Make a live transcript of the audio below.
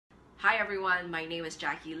Hi everyone, my name is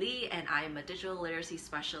Jackie Lee and I am a digital literacy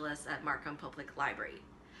specialist at Markham Public Library.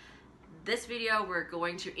 This video we're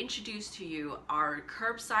going to introduce to you our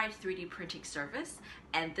Curbside 3D printing service,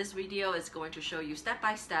 and this video is going to show you step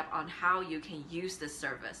by step on how you can use this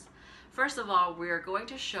service. First of all, we're going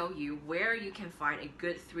to show you where you can find a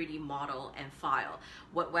good 3D model and file,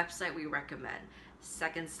 what website we recommend.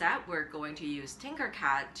 Second step, we're going to use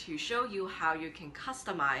Tinkercad to show you how you can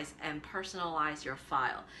customize and personalize your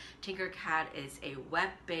file. Tinkercad is a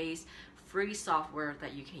web-based free software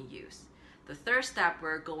that you can use. The third step,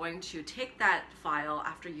 we're going to take that file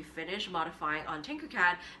after you finish modifying on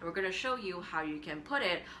Tinkercad, and we're going to show you how you can put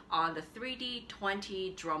it on the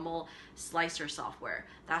 3D20 Dremel slicer software.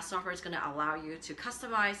 That software is going to allow you to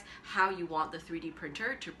customize how you want the 3D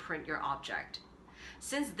printer to print your object.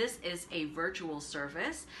 Since this is a virtual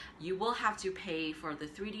service, you will have to pay for the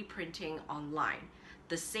 3D printing online.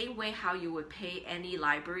 The same way how you would pay any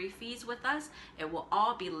library fees with us, it will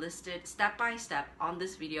all be listed step by step on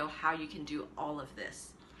this video how you can do all of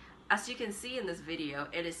this. As you can see in this video,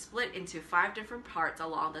 it is split into 5 different parts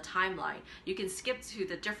along the timeline. You can skip to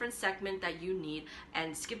the different segment that you need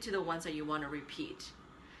and skip to the ones that you want to repeat.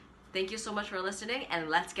 Thank you so much for listening, and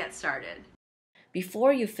let's get started.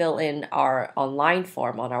 Before you fill in our online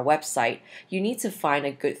form on our website, you need to find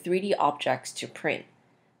a good 3D objects to print,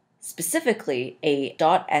 specifically a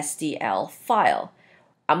 .sdl file.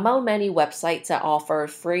 Among many websites that offer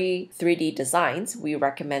free 3D designs, we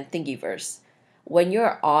recommend Thingiverse. When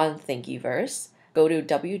you're on Thingiverse, go to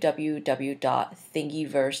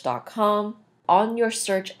www.thingiverse.com. On your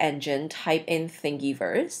search engine, type in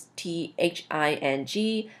Thingiverse, Thingiverse.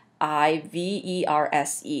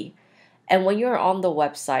 And when you're on the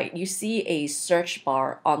website, you see a search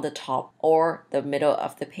bar on the top or the middle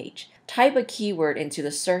of the page. Type a keyword into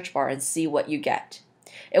the search bar and see what you get.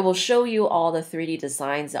 It will show you all the 3D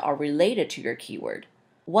designs that are related to your keyword.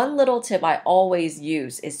 One little tip I always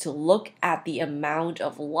use is to look at the amount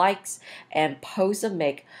of likes and posts a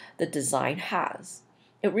make the design has.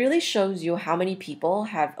 It really shows you how many people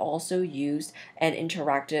have also used and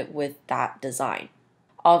interacted with that design.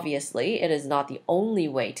 Obviously, it is not the only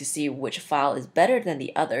way to see which file is better than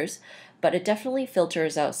the others, but it definitely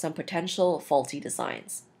filters out some potential faulty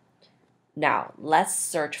designs. Now, let's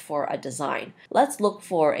search for a design. Let's look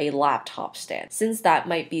for a laptop stand, since that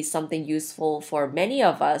might be something useful for many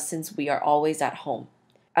of us since we are always at home.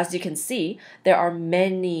 As you can see, there are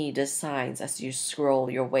many designs as you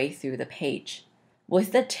scroll your way through the page.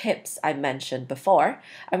 With the tips I mentioned before,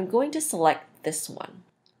 I'm going to select this one.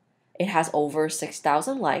 It has over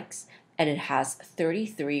 6,000 likes and it has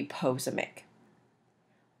 33 posts a make.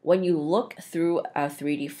 When you look through a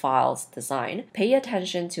 3D files design, pay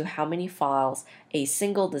attention to how many files a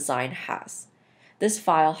single design has. This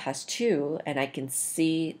file has 2, and I can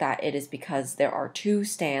see that it is because there are 2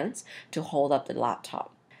 stands to hold up the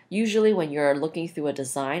laptop. Usually when you're looking through a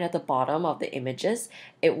design at the bottom of the images,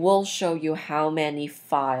 it will show you how many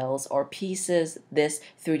files or pieces this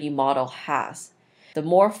 3D model has. The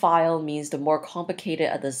more file means the more complicated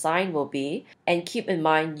a design will be, and keep in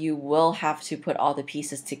mind you will have to put all the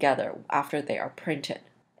pieces together after they are printed.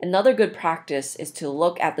 Another good practice is to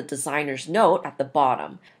look at the designer's note at the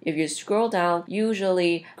bottom. If you scroll down,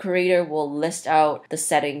 usually creator will list out the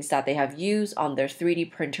settings that they have used on their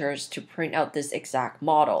 3D printers to print out this exact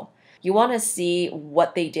model. You want to see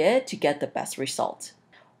what they did to get the best result.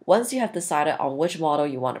 Once you have decided on which model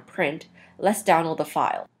you want to print, let's download the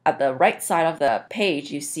file. At the right side of the page,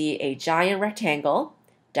 you see a giant rectangle.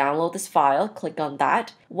 Download this file, click on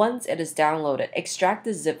that. Once it is downloaded, extract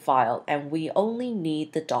the zip file, and we only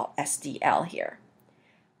need the .sdl here.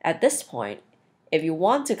 At this point, if you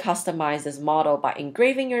want to customize this model by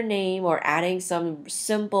engraving your name or adding some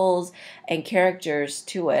symbols and characters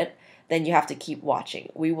to it, then you have to keep watching.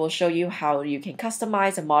 We will show you how you can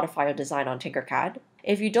customize and modify your design on Tinkercad.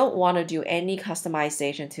 If you don't want to do any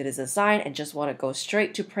customization to this design and just want to go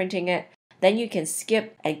straight to printing it, then you can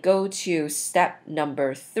skip and go to step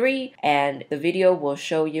number 3, and the video will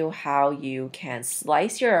show you how you can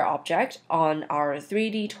slice your object on our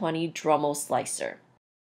 3D20 Dremel slicer.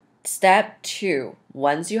 Step 2.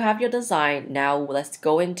 Once you have your design, now let's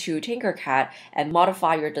go into Tinkercad and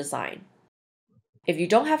modify your design. If you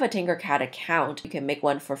don't have a Tinkercad account, you can make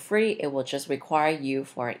one for free. It will just require you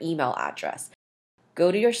for an email address. Go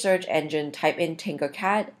to your search engine, type in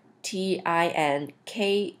Tinkercad, Tinkercad.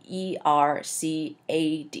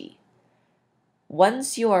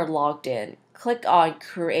 Once you are logged in, click on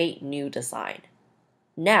Create New Design.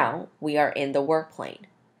 Now we are in the work plane.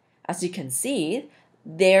 As you can see,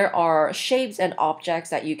 There are shapes and objects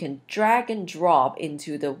that you can drag and drop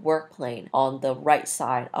into the work plane on the right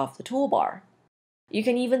side of the toolbar. You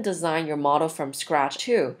can even design your model from scratch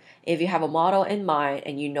too. If you have a model in mind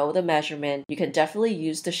and you know the measurement, you can definitely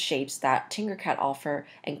use the shapes that Tinkercad offer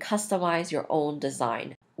and customize your own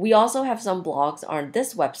design. We also have some blogs on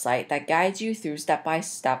this website that guides you through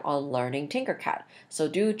step-by-step on learning Tinkercad, so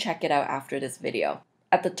do check it out after this video.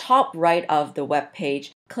 At the top right of the web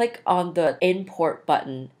page, click on the Import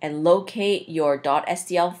button and locate your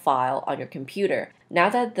 .stl file on your computer. Now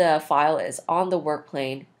that the file is on the work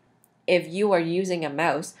plane, if you are using a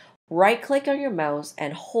mouse, right-click on your mouse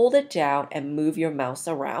and hold it down and move your mouse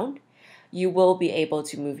around. You will be able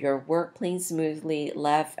to move your work plane smoothly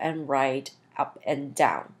left and right, up and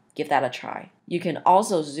down. Give that a try. You can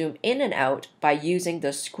also zoom in and out by using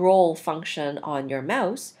the scroll function on your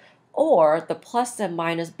mouse or the plus and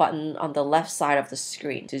minus button on the left side of the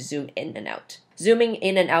screen to zoom in and out. Zooming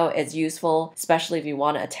in and out is useful, especially if you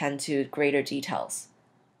want to attend to greater details.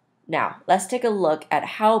 Now, let's take a look at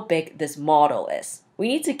how big this model is. We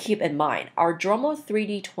need to keep in mind our Dremel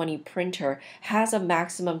 3D20 printer has a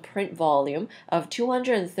maximum print volume of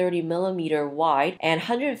 230mm wide and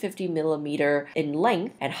 150mm in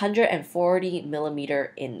length and 140mm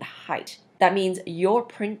in height. That means your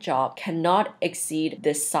print job cannot exceed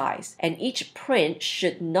this size, and each print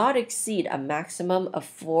should not exceed a maximum of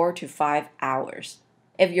 4 to 5 hours.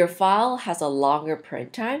 If your file has a longer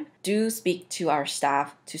print time, do speak to our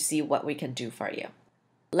staff to see what we can do for you.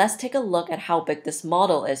 Let's take a look at how big this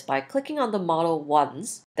model is by clicking on the model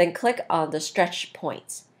once, then click on the stretch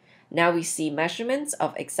points. Now we see measurements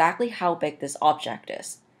of exactly how big this object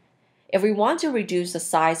is. If we want to reduce the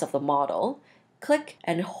size of the model, click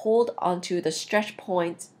and hold onto the stretch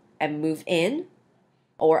points and move in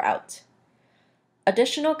or out.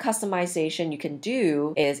 Additional customization you can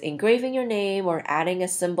do is engraving your name or adding a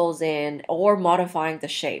symbols in or modifying the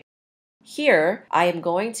shape. Here, I am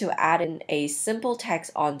going to add in a simple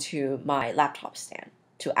text onto my laptop stand.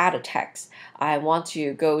 To add a text, I want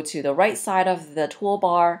to go to the right side of the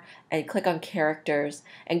toolbar and click on characters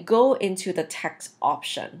and go into the text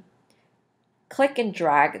option. Click and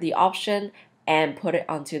drag the option and put it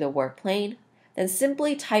onto the work plane. Then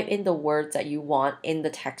simply type in the words that you want in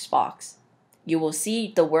the text box. You will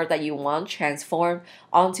see the word that you want transform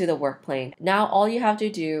onto the work plane. Now all you have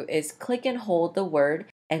to do is click and hold the word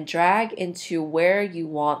and drag into where you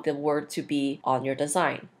want the word to be on your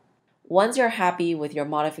design. Once you're happy with your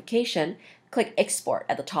modification, click Export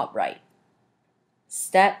at the top right.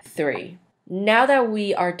 Step 3. Now that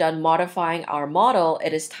we are done modifying our model,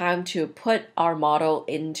 it is time to put our model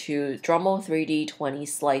into Dremel 3D20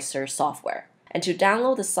 Slicer software. And to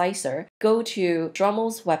download the slicer, go to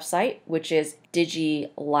Dremel's website, which is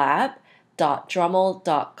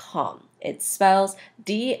digilab.dremel.com. It spells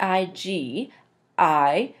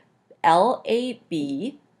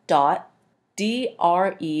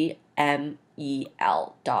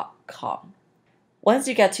digilab.dremel.com. Once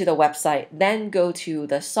you get to the website, then go to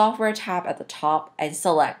the Software tab at the top and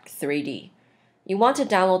select 3D. You want to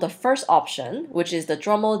download the first option, which is the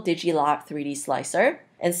Dremel Digilab 3D Slicer,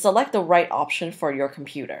 and select the right option for your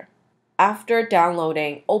computer. After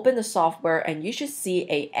downloading, open the software and you should see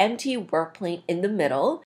an empty work plane in the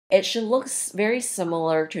middle. It should look very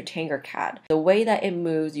similar to Tinkercad. The way that it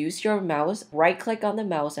moves, use your mouse, right-click on the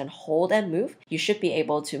mouse and hold and move. You should be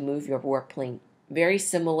able to move your work plane. Very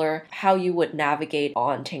similar how you would navigate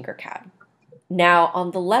on Tinkercad. Now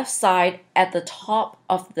on the left side at the top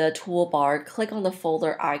of the toolbar, click on the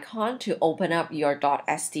folder icon to open up your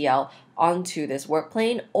 .stl onto this work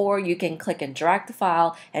plane, or you can click and drag the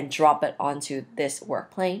file and drop it onto this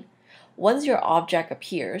work plane. Once your object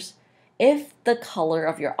appears, if the color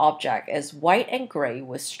of your object is white and gray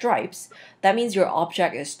with stripes, that means your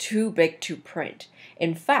object is too big to print.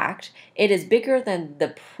 In fact, it is bigger than the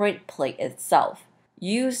print plate itself.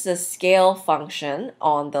 Use the scale function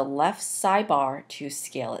on the left sidebar to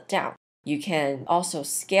scale it down. You can also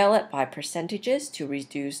scale it by percentages to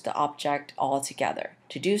reduce the object altogether.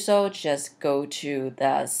 To do so, just go to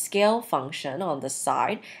the scale function on the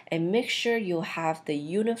side and make sure you have the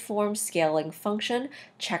uniform scaling function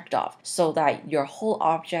checked off so that your whole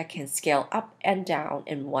object can scale up and down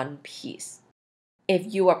in one piece.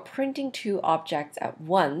 If you are printing two objects at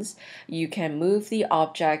once, you can move the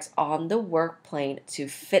objects on the work plane to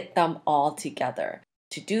fit them all together.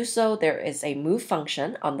 To do so, there is a move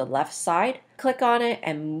function on the left side. Click on it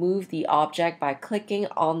and move the object by clicking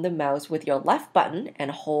on the mouse with your left button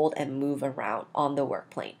and hold and move around on the work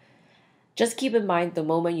plane. Just keep in mind the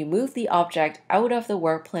moment you move the object out of the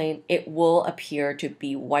work plane, it will appear to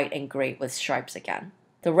be white and gray with stripes again.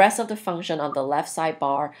 The rest of the function on the left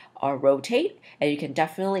sidebar are rotate, and you can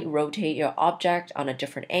definitely rotate your object on a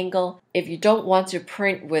different angle. If you don't want to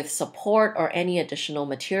print with support or any additional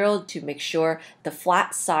material, to make sure the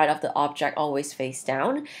flat side of the object always face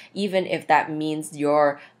down, even if that means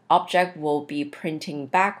your object will be printing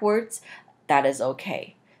backwards, that is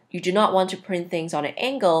okay. You do not want to print things on an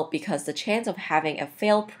angle because the chance of having a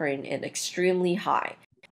failed print is extremely high.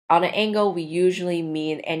 On an angle, we usually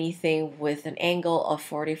mean anything with an angle of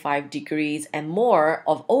 45 degrees and more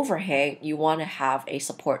of overhang. You want to have a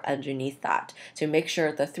support underneath that to make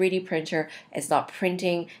sure the 3D printer is not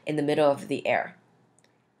printing in the middle of the air.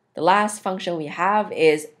 The last function we have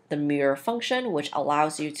is the mirror function, which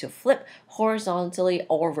allows you to flip horizontally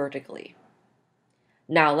or vertically.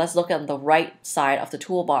 Now let's look on the right side of the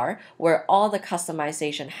toolbar where all the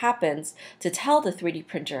customization happens to tell the 3D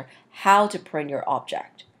printer how to print your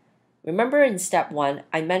object. Remember in step 1,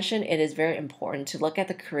 I mentioned it is very important to look at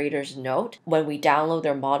the creator's note when we download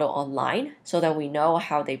their model online so that we know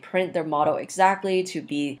how they print their model exactly to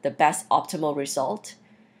be the best optimal result.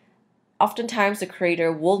 Oftentimes, the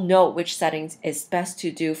creator will know which settings is best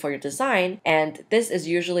to do for your design, and this is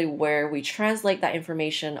usually where we translate that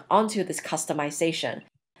information onto this customization.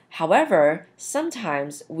 However,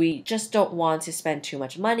 sometimes we just don't want to spend too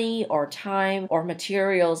much money or time or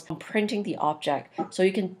materials on printing the object, so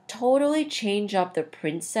you can totally change up the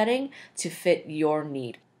print setting to fit your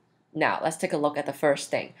need. Now, let's take a look at the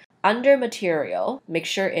first thing. Under material, make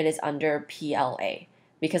sure it is under PLA,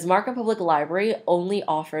 because Markham Public Library only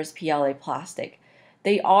offers PLA plastic.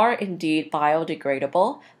 They are indeed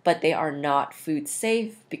biodegradable, but they are not food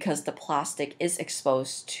safe because the plastic is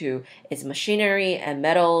exposed to its machinery and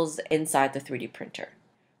metals inside the 3D printer.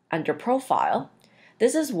 Under Profile,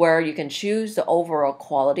 this is where you can choose the overall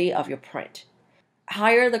quality of your print.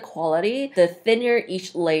 Higher the quality, the thinner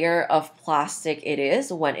each layer of plastic it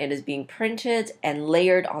is when it is being printed and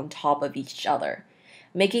layered on top of each other,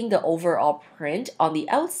 making the overall print on the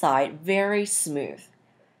outside very smooth.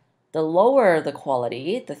 The lower the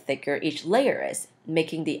quality, the thicker each layer is,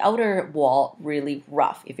 making the outer wall really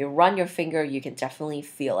rough. If you run your finger, you can definitely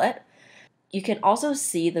feel it. You can also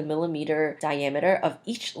see the millimeter diameter of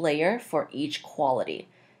each layer for each quality.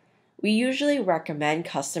 We usually recommend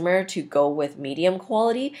customer to go with medium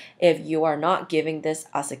quality if you are not giving this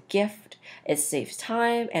as a gift. It saves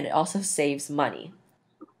time and it also saves money.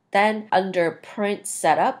 Then under print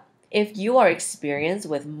setup, if you are experienced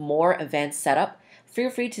with more advanced setup, feel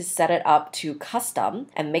free to set it up to custom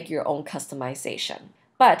and make your own customization.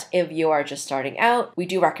 But if you are just starting out, we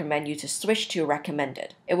do recommend you to switch to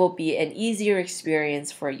recommended. It will be an easier experience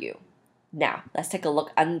for you. Now, let's take a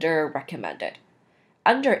look under recommended.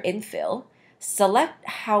 Under infill, select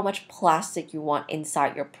how much plastic you want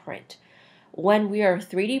inside your print. When we are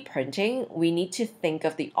 3D printing, we need to think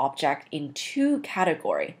of the object in two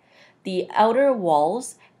categories: the outer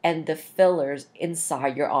walls and the fillers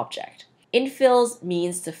inside your object. Infills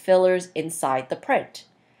means the fillers inside the print.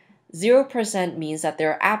 0% means that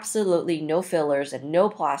there are absolutely no fillers and no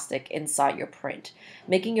plastic inside your print,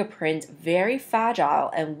 making your print very fragile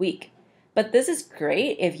and weak. But this is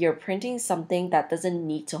great if you're printing something that doesn't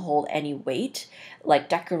need to hold any weight, like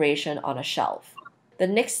decoration on a shelf. The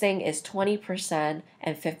next thing is 20%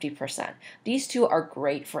 and 50%. These two are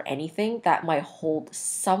great for anything that might hold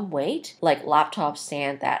some weight, like laptop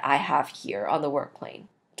stand that I have here on the work plane.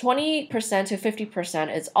 20% to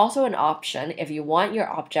 50% is also an option if you want your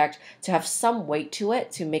object to have some weight to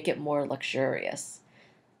it to make it more luxurious.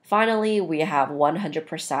 Finally, we have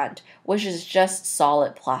 100%, which is just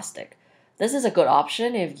solid plastic. This is a good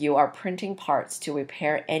option if you are printing parts to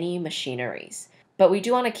repair any machineries. But we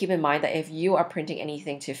do want to keep in mind that if you are printing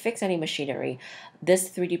anything to fix any machinery, this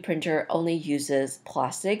 3D printer only uses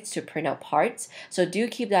plastic to print out parts, so do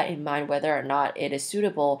keep that in mind whether or not it is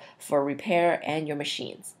suitable for repair and your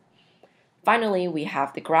machines. Finally, we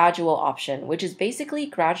have the gradual option, which is basically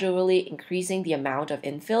gradually increasing the amount of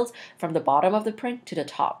infills from the bottom of the print to the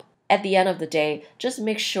top. At the end of the day, just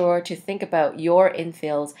make sure to think about your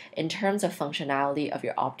infills in terms of functionality of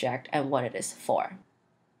your object and what it is for.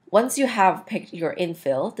 Once you have picked your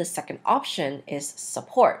infill, the second option is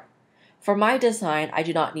support. For my design, I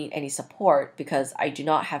do not need any support because I do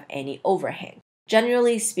not have any overhang.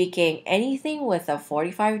 Generally speaking, anything with a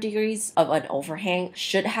 45 degrees of an overhang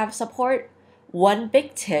should have support. One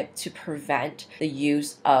big tip to prevent the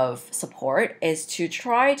use of support is to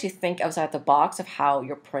try to think outside the box of how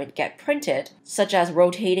your print gets printed, such as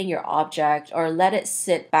rotating your object or let it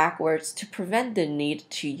sit backwards to prevent the need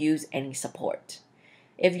to use any support.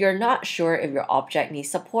 If you're not sure if your object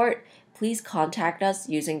needs support, please contact us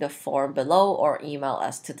using the form below or email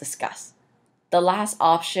us to discuss. The last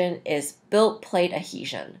option is build plate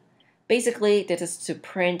adhesion. Basically, this is to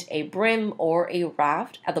print a brim or a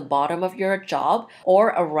raft at the bottom of your job or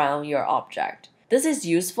around your object. This is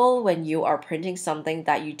useful when you are printing something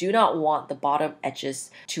that you do not want the bottom edges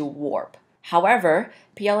to warp. However,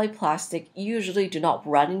 PLA plastic usually do not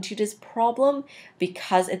run into this problem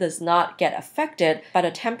because it does not get affected by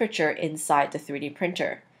the temperature inside the 3D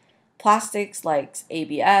printer. Plastics like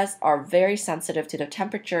ABS are very sensitive to the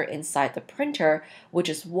temperature inside the printer, which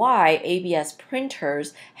is why ABS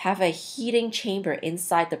printers have a heating chamber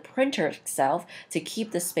inside the printer itself to keep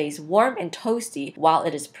the space warm and toasty while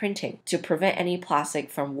it is printing to prevent any plastic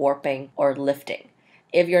from warping or lifting.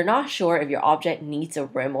 If you're not sure if your object needs a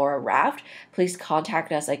rim or a raft, please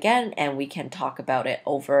contact us again and we can talk about it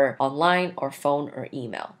over online or phone or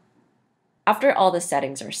email. After all the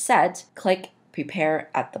settings are set, click Prepare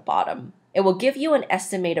at the bottom. It will give you an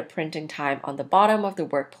estimated printing time on the bottom of the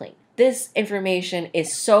work plane. This information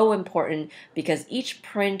is so important because each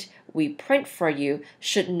print we print for you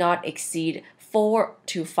should not exceed 4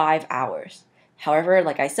 to 5 hours. However,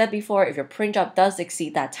 like I said before, if your print job does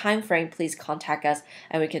exceed that time frame, please contact us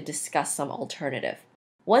and we can discuss some alternative.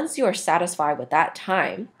 Once you are satisfied with that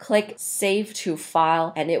time, click Save to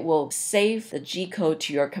File and it will save the G-code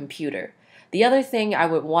to your computer. The other thing I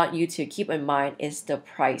would want you to keep in mind is the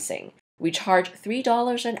pricing. We charge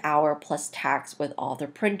 $3 an hour plus tax with all the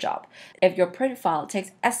print job. If your print file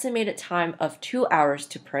takes estimated time of 2 hours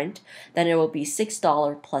to print, then it will be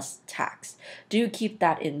 $6 plus tax. Do keep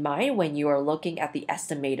that in mind when you are looking at the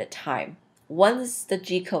estimated time. Once the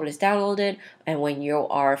G-code is downloaded and when you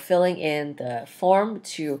are filling in the form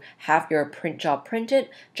to have your print job printed,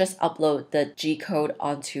 just upload the G-code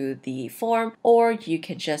onto the form, or you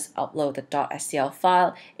can just upload the .scl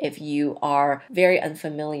file if you are very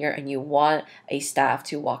unfamiliar and you want a staff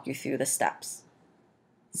to walk you through the steps.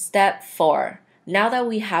 Step 4. Now that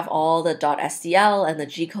we have all the .scl and the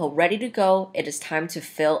G-code ready to go, it is time to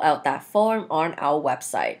fill out that form on our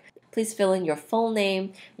website. Please fill in your full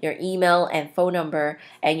name, your email and phone number,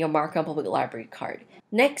 and your Markham Public Library card.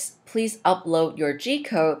 Next, please upload your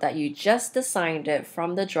G-code that you just assigned it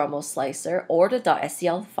from the Dremel slicer or the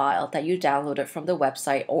 .scl file that you downloaded from the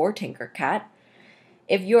website or Tinkercad.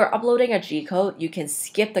 If you are uploading a G-code, you can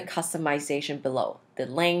skip the customization below, the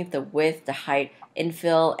length, the width, the height,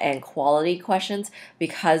 infill, and quality questions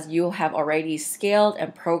because you have already scaled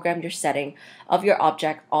and programmed your setting of your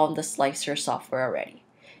object on the slicer software already.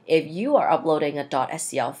 If you are uploading a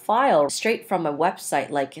 .scl file straight from a website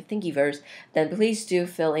like Thingiverse, then please do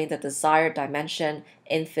fill in the desired dimension,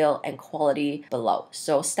 infill, and quality below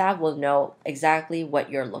so staff will know exactly what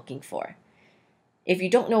you're looking for. If you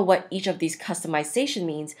don't know what each of these customization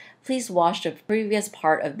means, please watch the previous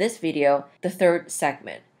part of this video, the third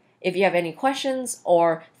segment. If you have any questions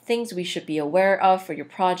or things we should be aware of for your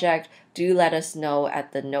project, do let us know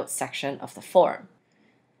at the notes section of the forum.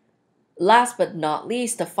 Last but not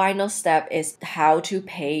least, the final step is how to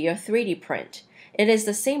pay your 3D print. It is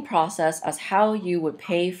the same process as how you would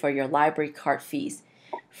pay for your library card fees.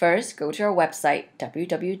 First, go to our website,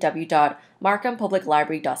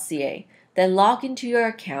 www.markhampubliclibrary.ca, then log into your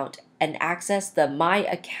account and access the My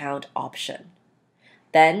Account option.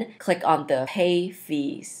 Then, click on the Pay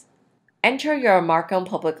Fees. Enter your Markham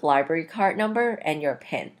Public Library card number and your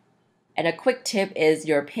PIN. And a quick tip is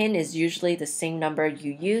your PIN is usually the same number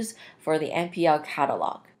you use for the MPL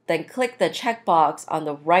catalog. Then click the checkbox on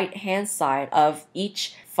the right-hand side of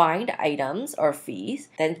each find items or fees,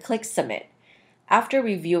 then click Submit. After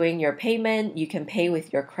reviewing your payment, you can pay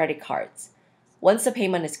with your credit cards. Once the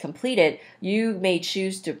payment is completed, you may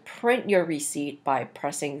choose to print your receipt by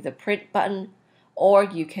pressing the print button, or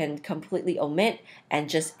you can completely omit and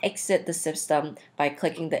just exit the system by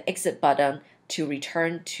clicking the exit button to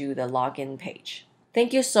return to the login page.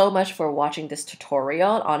 Thank you so much for watching this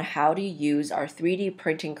tutorial on how to use our 3D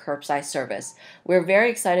printing curbside service. We're very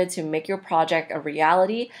excited to make your project a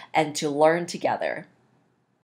reality and to learn together.